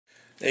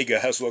Hey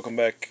guys, welcome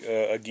back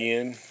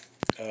again.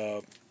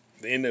 The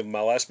end of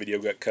my last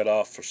video got cut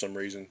off for some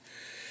reason,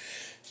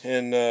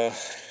 and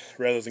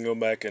rather than go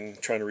back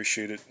and trying to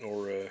reshoot it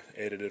or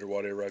edit it or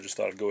whatever, I just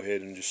thought I'd go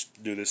ahead and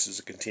just do this as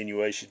a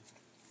continuation.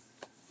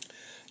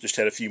 Just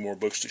had a few more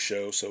books to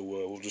show, so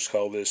we'll just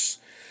call this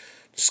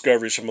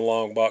Discoveries from a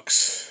Long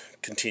Box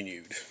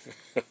Continued.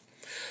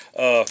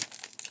 I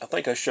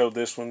think I showed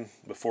this one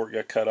before it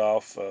got cut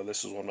off.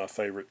 This is one of my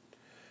favorite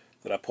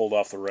that I pulled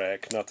off the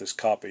rack. Not this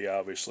copy,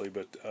 obviously,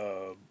 but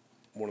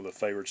one of the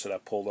favorites that I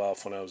pulled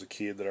off when I was a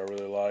kid that I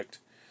really liked.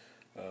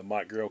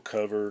 Mike Grell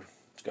cover.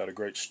 It's got a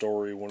great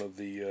story. One of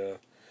the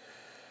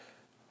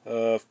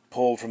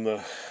pulled from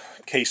the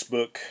case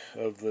book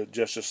of the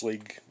Justice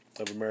League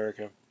of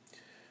America.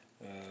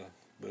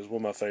 But it's one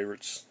of my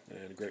favorites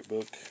and a great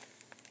book.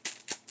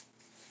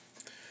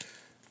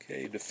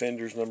 Okay,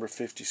 Defenders number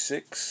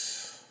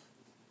 56.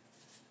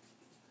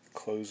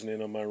 Closing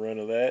in on my run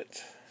of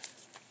that.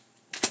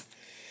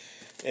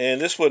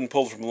 And this wasn't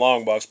pulled from a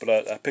long box, but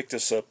I picked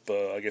this up,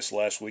 I guess,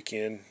 last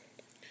weekend.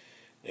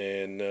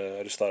 And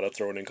I just thought I'd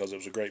throw it in because it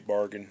was a great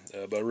bargain.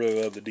 But I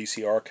really love the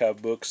DC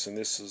Archive books, and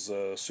this is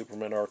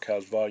Superman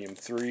Archives Volume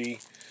 3.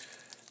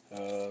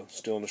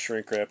 Still in the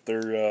shrink wrap.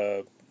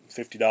 They're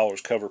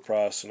 $50 cover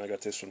price, and I got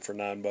this one for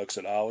 $9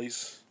 at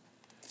Ollie's.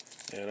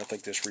 And I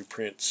think this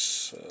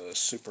reprints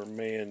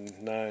Superman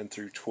 9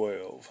 through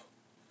 12.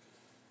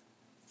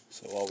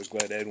 So always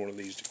glad to add one of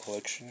these to the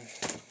collection.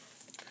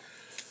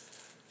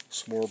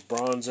 Some more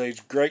Bronze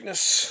Age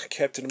greatness.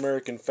 Captain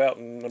America and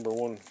Falcon number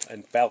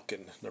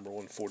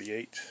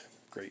 148.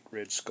 Great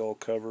Red Skull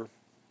cover.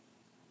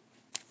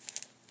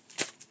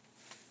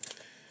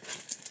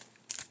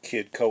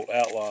 Kid Colt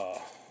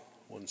Outlaw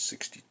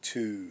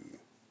 162.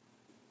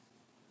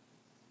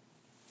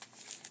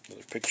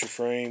 Another picture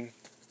frame.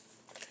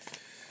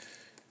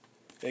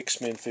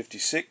 X-Men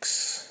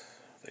 56.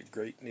 That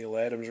great Neal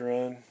Adams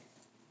run.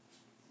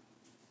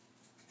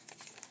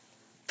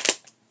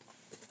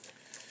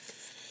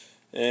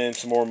 And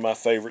some more of my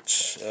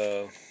favorites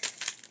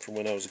from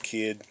when I was a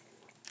kid.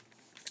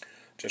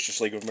 Justice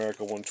League of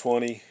America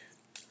 120.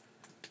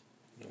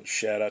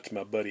 Shout out to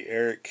my buddy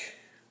Eric.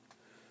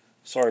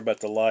 Sorry about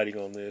the lighting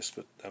on this,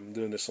 but I'm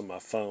doing this on my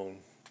phone.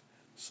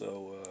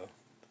 So,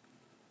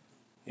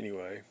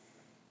 anyway.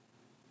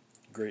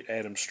 Great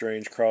Adam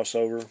Strange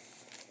crossover.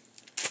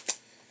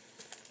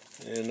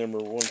 And number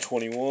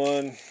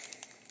 121. The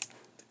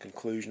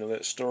conclusion of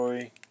that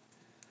story.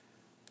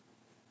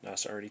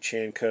 Nice Ernie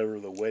Chan cover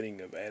of The Wedding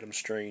of Adam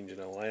Strange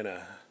in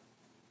Atlanta.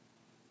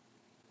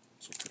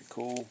 So pretty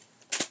cool.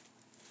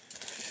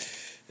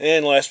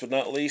 And last but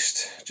not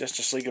least,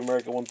 Justice League of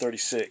America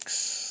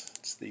 136.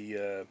 It's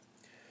the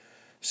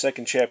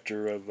second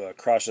chapter of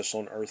Crisis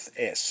on Earth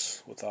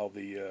S, with all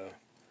the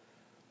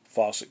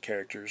Fawcett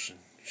characters, and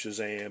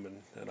Shazam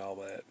and all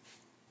that.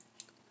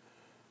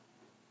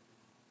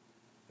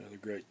 Another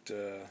great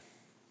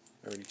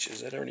Ernie.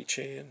 Is that Ernie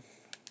Chan?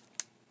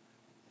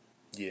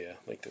 Yeah,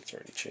 I think that's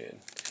Ernie Chan.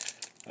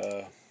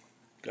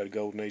 Got a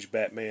Golden Age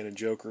Batman and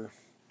Joker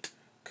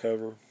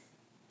cover.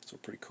 So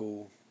pretty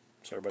cool.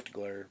 Sorry about the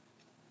glare.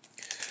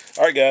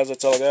 Alright guys,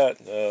 that's all I got.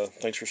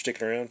 Thanks for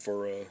sticking around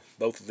for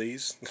both of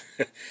these.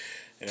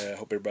 I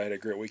hope everybody had a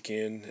great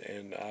weekend,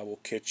 and I will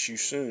catch you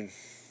soon.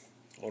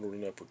 Onward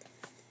and upward.